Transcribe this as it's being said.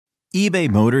eBay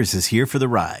Motors is here for the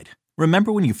ride.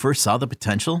 Remember when you first saw the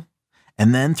potential?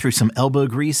 And then through some elbow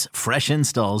grease, fresh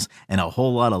installs, and a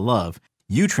whole lot of love,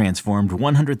 you transformed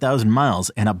 100,000 miles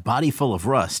and a body full of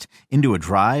rust into a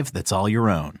drive that's all your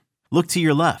own. Look to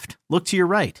your left. Look to your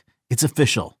right. It's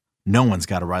official. No one's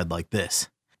got a ride like this.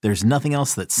 There's nothing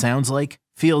else that sounds like,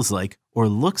 feels like, or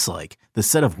looks like the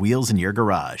set of wheels in your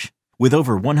garage. With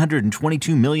over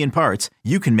 122 million parts,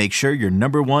 you can make sure your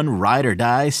number one ride or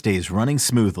die stays running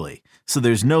smoothly. So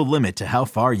there's no limit to how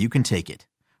far you can take it.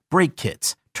 Brake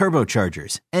kits,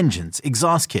 turbochargers, engines,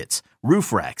 exhaust kits,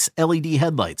 roof racks, LED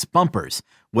headlights, bumpers,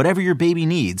 whatever your baby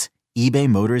needs, eBay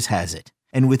Motors has it.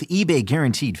 And with eBay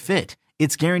Guaranteed Fit,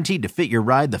 it's guaranteed to fit your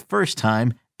ride the first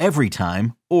time, every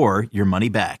time, or your money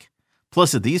back.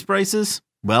 Plus at these prices,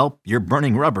 well, you're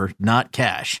burning rubber, not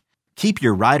cash. Keep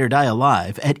your ride or die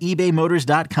alive at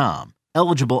ebaymotors.com.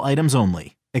 Eligible items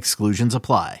only. Exclusions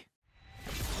apply.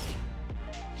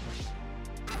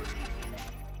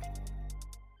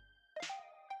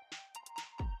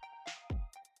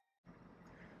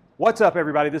 What's up,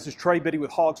 everybody? This is Trey Biddy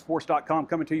with Hogsports.com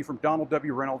coming to you from Donald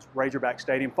W. Reynolds Razorback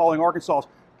Stadium following Arkansas's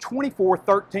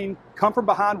 24-13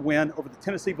 come-from-behind win over the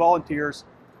Tennessee Volunteers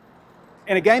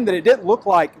in a game that it didn't look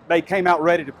like they came out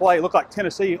ready to play. It looked like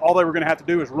Tennessee, all they were going to have to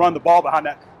do is run the ball behind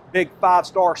that big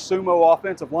five-star sumo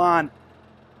offensive line.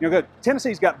 You know,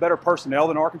 Tennessee's got better personnel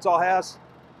than Arkansas has,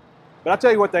 but I'll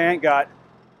tell you what they ain't got.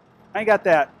 They ain't got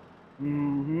that.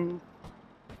 You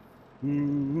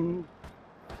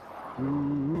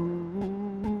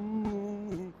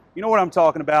know what I'm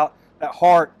talking about, that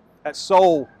heart, that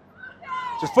soul.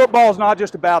 So football is not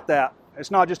just about that.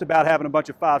 It's not just about having a bunch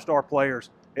of five-star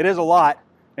players. It is a lot.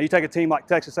 And you take a team like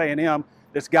Texas A&M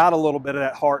that's got a little bit of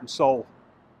that heart and soul.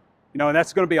 You know, and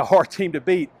that's going to be a hard team to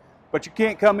beat. But you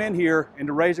can't come in here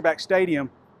into Razorback Stadium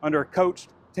under a coached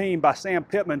team by Sam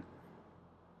Pittman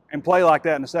and play like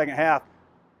that in the second half.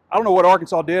 I don't know what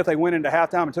Arkansas did if they went into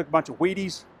halftime and took a bunch of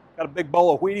Wheaties, got a big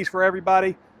bowl of Wheaties for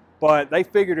everybody, but they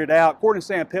figured it out. According to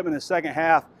Sam Pittman in the second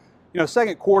half, you know,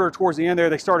 second quarter towards the end there,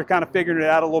 they started kind of figuring it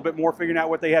out a little bit more, figuring out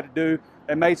what they had to do.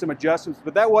 They made some adjustments,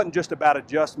 but that wasn't just about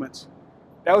adjustments.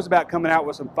 That was about coming out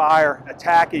with some fire,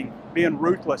 attacking, being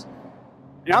ruthless.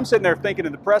 And I'm sitting there thinking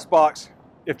in the press box,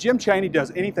 if Jim Chaney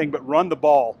does anything but run the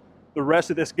ball the rest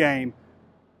of this game,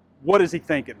 what is he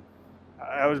thinking?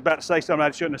 I was about to say something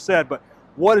I shouldn't have said, but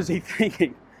what is he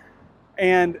thinking?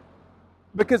 And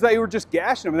because they were just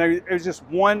gashing him. It was just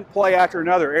one play after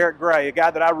another. Eric Gray, a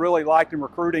guy that I really liked in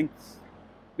recruiting.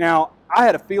 Now, I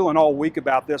had a feeling all week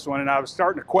about this one, and I was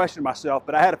starting to question myself,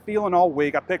 but I had a feeling all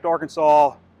week. I picked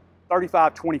Arkansas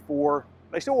 35-24.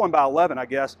 They still won by 11, I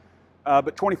guess,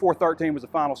 but 24-13 was the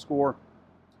final score.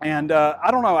 And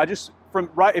I don't know,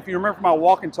 if you remember my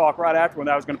walk and talk right after when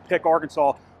I was going to pick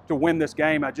Arkansas to win this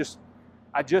game, I just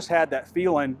had that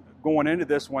feeling going into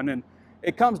this one. And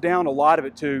it comes down a lot of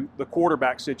it to the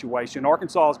quarterback situation.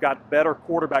 Arkansas has got better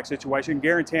quarterback situation.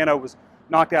 Garantano was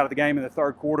knocked out of the game in the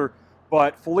third quarter.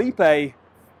 But Felipe,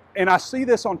 and I see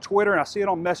this on Twitter and I see it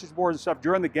on message boards and stuff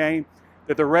during the game,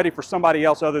 that they're ready for somebody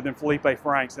else other than Felipe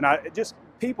Franks. And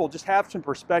people just have some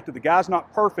perspective. The guy's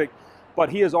not perfect,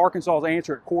 but he is Arkansas's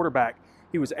answer at quarterback.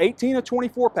 He was 18 of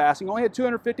 24 passing, only had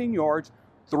 215 yards,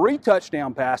 3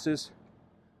 touchdown passes,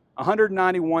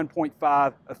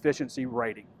 191.5 efficiency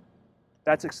rating.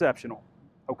 That's exceptional,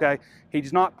 okay?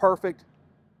 He's not perfect.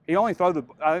 I think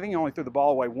he only threw the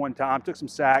ball away one time, took some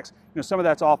sacks. You know, some of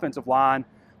that's offensive line,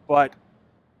 but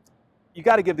you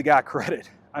got to give the guy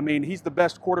credit. I mean, he's the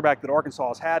best quarterback that Arkansas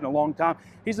has had in a long time.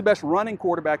 He's the best running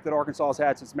quarterback that Arkansas has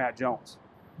had since Matt Jones.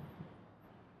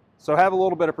 So have a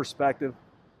little bit of perspective.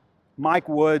 Mike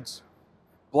Woods,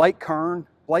 Blake Kern.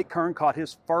 Blake Kern caught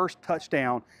his first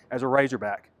touchdown as a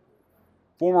Razorback.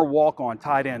 Former walk-on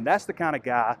tight end. That's the kind of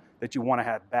guy that you want to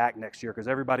have back next year because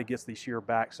everybody gets these year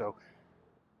back. So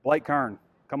Blake Kern,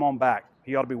 come on back.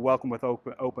 He ought to be welcomed with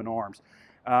open arms.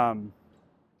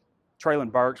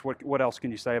 Treylon Burks, what else can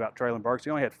you say about Treylon Burks?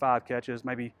 He only had 5 catches,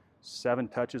 maybe 7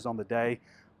 touches on the day,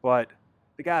 but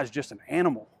the guy's just an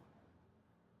animal.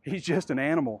 He's just an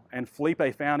animal. And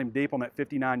Felipe found him deep on that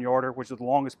 59-yarder, which is the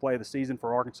longest play of the season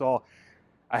for Arkansas.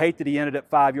 I hate that he ended up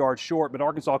 5 yards short, but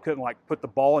Arkansas couldn't put the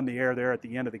ball in the air there at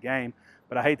the end of the game.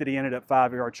 But I hate that he ended up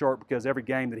 5 yards short because every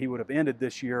game that he would have ended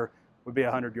this year would be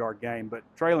a 100-yard game. But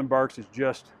Treylon Burks is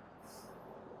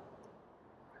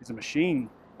he's a machine.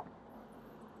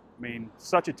 I mean,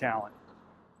 such a talent.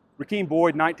 Rakeem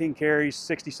Boyd, 19 carries,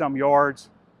 60-some yards.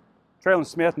 Traylon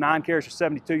Smith, 9 carries for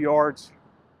 72 yards.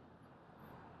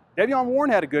 Devion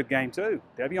Warren had a good game, too.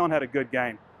 Devion had a good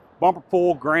game. Bumper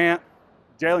Pool, Grant,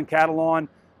 Jalen Catalon,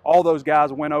 all those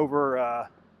guys went over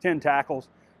 10 tackles.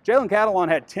 Jalen Catalon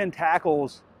had 10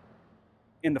 tackles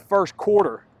in the first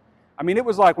quarter. I mean, it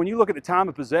was like when you look at the time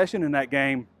of possession in that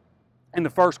game in the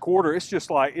first quarter, it's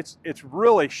just like it's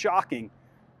really shocking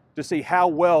to see how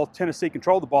well Tennessee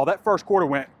controlled the ball. That first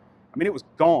quarter it was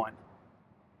gone.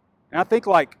 And I think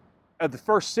like of the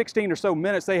first 16 or so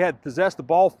minutes, they had possessed the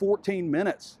ball 14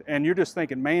 minutes. And you're just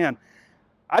thinking, man,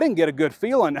 I didn't get a good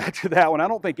feeling after that one. I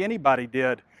don't think anybody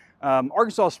did.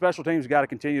 Arkansas special teams got to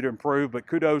continue to improve, but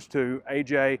kudos to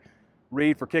A.J.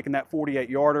 Reed for kicking that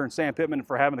 48-yarder and Sam Pittman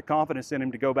for having the confidence in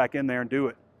him to go back in there and do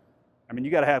it. I mean,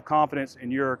 you got to have confidence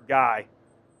in your guy.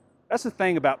 That's the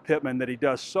thing about Pittman that he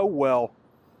does so well.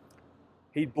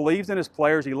 He believes in his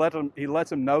players. He lets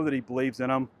them know that he believes in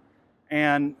them.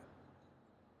 And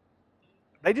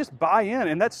they just buy in.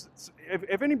 And that's,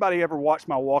 if anybody ever watched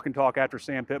my walk and talk after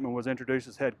Sam Pittman was introduced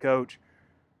as head coach,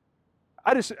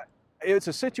 it's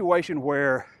a situation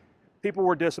where people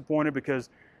were disappointed because,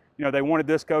 they wanted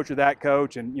this coach or that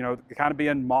coach and, kind of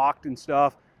being mocked and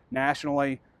stuff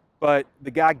nationally. But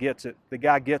the guy gets it. The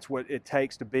guy gets what it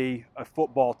takes to be a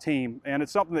football team. And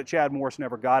it's something that Chad Morris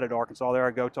never got at Arkansas. There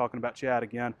I go talking about Chad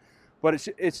again. But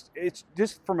it's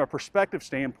just from a perspective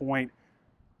standpoint,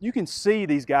 you can see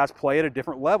these guys play at a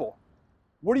different level.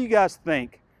 What do you guys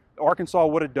think Arkansas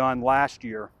would have done last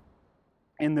year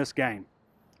in this game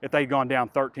if they'd gone down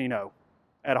 13-0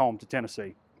 at home to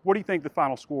Tennessee? What do you think the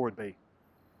final score would be?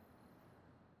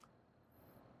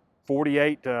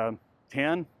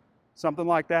 48-10, something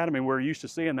like that? I mean, we're used to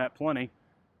seeing that plenty.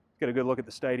 Get a good look at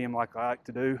the stadium like I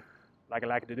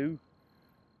like to do.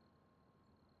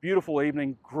 Beautiful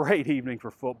evening, great evening for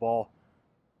football.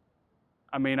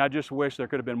 I mean, I just wish there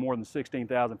could have been more than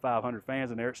 16,500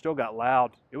 fans in there. It still got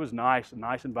loud. It was nice, a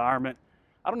nice environment.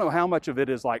 I don't know how much of it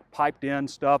is like piped in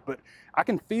stuff, but I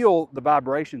can feel the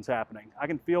vibrations happening. I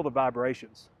can feel the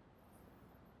vibrations.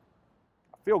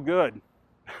 I feel good.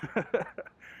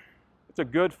 It's a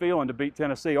good feeling to beat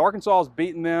Tennessee. Arkansas has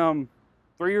beaten them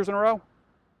 3 years in a row?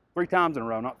 3 times in a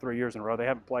row, not 3 years in a row. They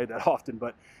haven't played that often,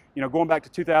 but going back to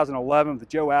 2011, the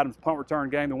Joe Adams punt return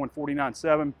game, they won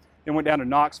 49-7. Then went down to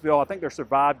Knoxville. I think they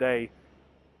survived a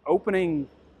opening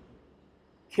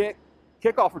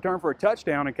kickoff return for a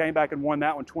touchdown and came back and won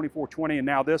that one 24-20, and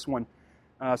now this one.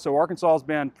 So Arkansas has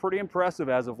been pretty impressive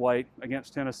as of late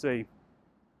against Tennessee.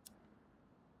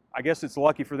 I guess it's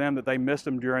lucky for them that they missed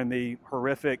them during the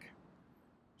horrific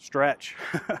stretch.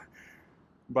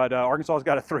 But Arkansas's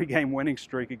got a 3-game winning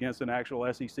streak against an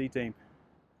actual SEC team.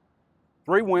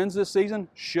 3 wins this season,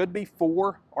 should be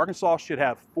 4. Arkansas should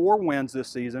have 4 wins this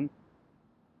season.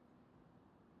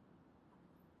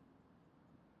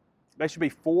 They should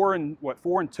be 4-2?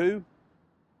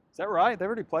 Is that right? They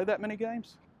already played that many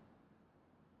games?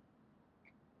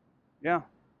 Yeah.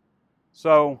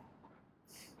 So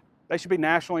they should be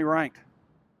nationally ranked.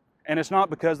 And it's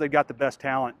not because they've got the best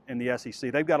talent in the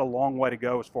SEC. They've got a long way to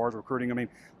go as far as recruiting. I mean,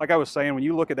 like I was saying, when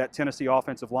you look at that Tennessee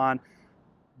offensive line,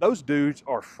 those dudes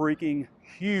are freaking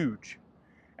huge.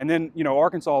 And then,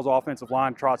 Arkansas's offensive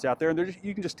line trots out there, and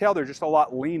you can just tell they're just a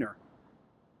lot leaner.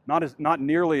 Not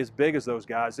nearly as big as those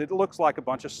guys. It looks like a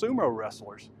bunch of sumo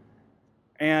wrestlers.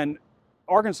 And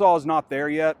Arkansas is not there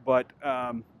yet, but,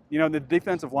 the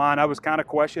defensive line, I was kind of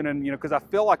questioning, because I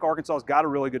feel like Arkansas's got a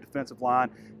really good defensive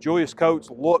line. Julius Coates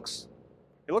looks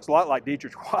a lot like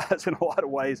Dietrich Wise in a lot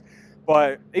of ways,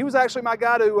 but he was actually my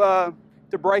guy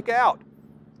to break out.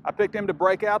 I picked him to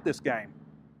break out this game.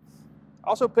 I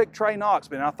also picked Trey Knox,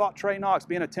 but I thought Trey Knox,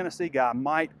 being a Tennessee guy,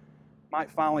 might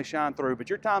finally shine through. But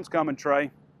your time's coming,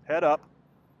 Trey. Head up.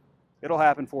 It'll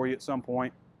happen for you at some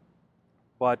point.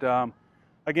 But,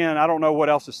 again, I don't know what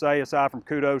else to say aside from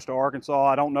kudos to Arkansas.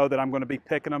 I don't know that I'm going to be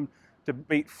picking them to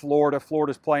beat Florida.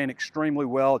 Florida's playing extremely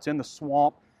well. It's in the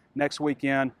swamp next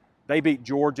weekend. They beat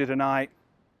Georgia today.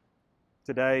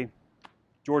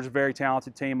 Georgia's a very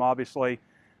talented team, obviously.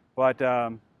 But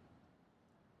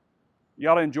you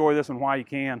ought to enjoy this one while you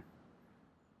can.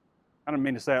 I don't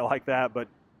mean to say it like that, but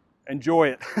enjoy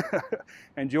it.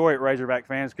 Enjoy it, Razorback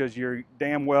fans, because you're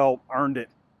damn well earned it.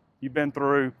 You've been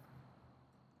through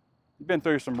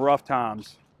some rough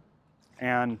times.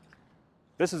 And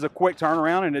this is a quick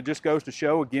turnaround, and it just goes to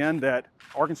show again that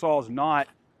Arkansas is not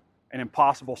an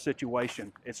impossible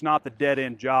situation. It's not the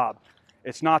dead-end job.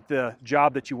 It's not the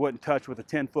job that you wouldn't touch with a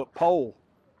 10-foot pole,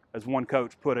 as one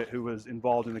coach put it who was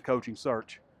involved in the coaching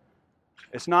search.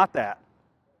 It's not that.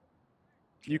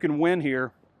 You can win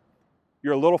here.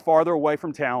 You're a little farther away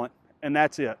from talent, and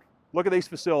that's it. Look at these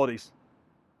facilities.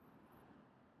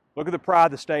 Look at the pride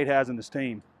the state has in this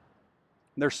team.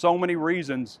 There's so many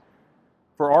reasons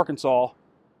for Arkansas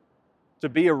to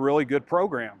be a really good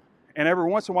program, and every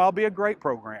once in a while be a great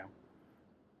program.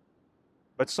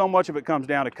 But so much of it comes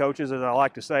down to coaches, as I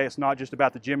like to say. It's not just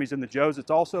about the Jimmies and the Joes.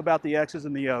 It's also about the X's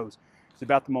and the O's. It's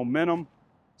about the momentum.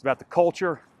 It's about the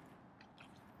culture.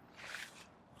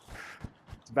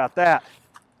 It's about that,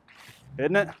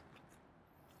 isn't it?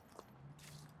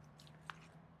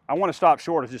 I want to stop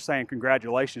short of just saying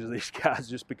congratulations to these guys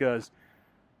just because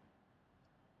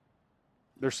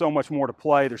there's so much more to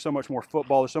play. There's so much more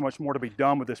football. There's so much more to be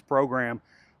done with this program.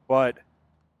 But,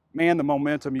 man, the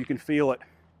momentum, you can feel it.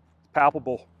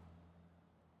 Palpable.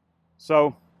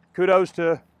 So kudos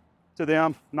to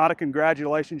them. Not a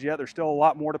congratulations yet. There's still a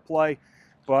lot more to play,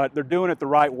 but they're doing it the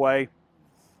right way.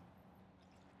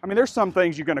 I mean, there's some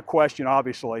things you're going to question,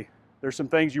 obviously. There's some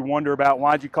things you wonder about.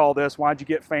 Why'd you call this? Why'd you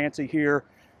get fancy here?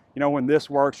 You know, when this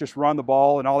works, just run the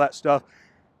ball and all that stuff.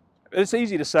 It's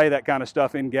easy to say that kind of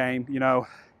stuff in game. You know,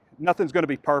 nothing's going to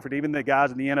be perfect. Even the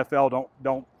guys in the NFL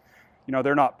don't, you know,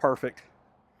 they're not perfect.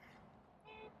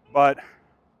 But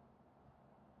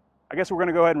I guess we're going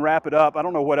to go ahead and wrap it up. I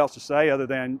don't know what else to say other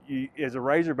than as a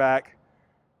Razorback,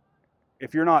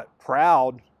 if you're not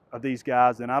proud of these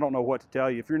guys, then I don't know what to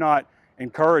tell you. If you're not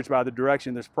encouraged by the direction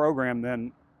of this program,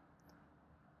 then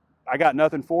I got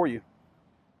nothing for you.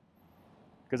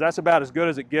 Because that's about as good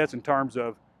as it gets in terms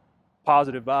of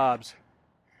positive vibes.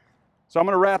 So I'm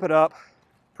going to wrap it up.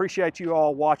 Appreciate you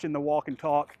all watching the Walk and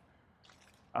Talk.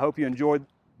 I hope you enjoyed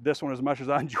this one as much as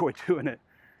I enjoyed doing it.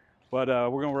 But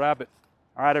we're going to wrap it.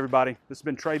 All right, everybody. This has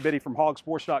been Trey Biddy from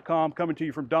hogsports.com coming to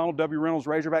you from Donald W. Reynolds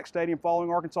Razorback Stadium following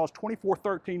Arkansas's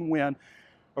 24-13 win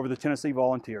over the Tennessee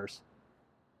Volunteers.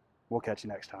 We'll catch you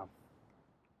next time.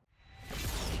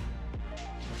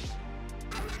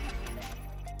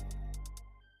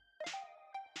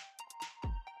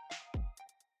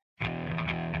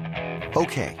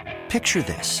 Okay, picture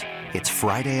this. It's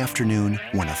Friday afternoon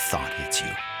when a thought hits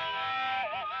you.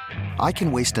 I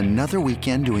can waste another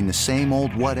weekend doing the same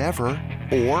old whatever,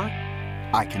 or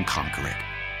I can conquer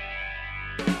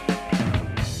it.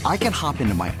 I can hop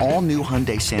into my all-new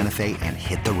Hyundai Santa Fe and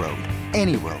hit the road.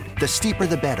 Any road. The steeper,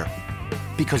 the better.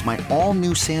 Because my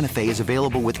all-new Santa Fe is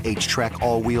available with H-Track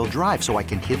all-wheel drive, so I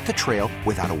can hit the trail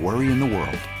without a worry in the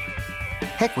world.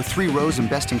 Heck, with 3 rows and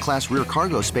best-in-class rear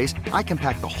cargo space, I can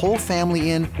pack the whole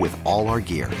family in with all our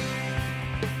gear.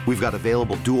 We've got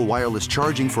available dual wireless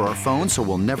charging for our phones, so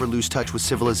we'll never lose touch with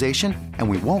civilization, and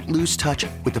we won't lose touch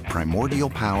with the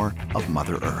primordial power of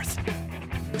Mother Earth.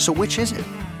 So which is it?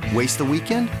 Waste the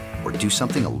weekend or do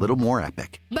something a little more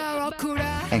epic?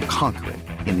 And conquer it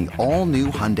in the all-new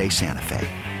Hyundai Santa Fe.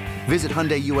 Visit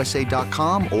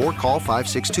HyundaiUSA.com or call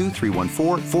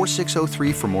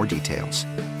 562-314-4603 for more details.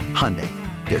 Hyundai,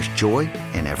 there's joy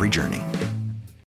in every journey.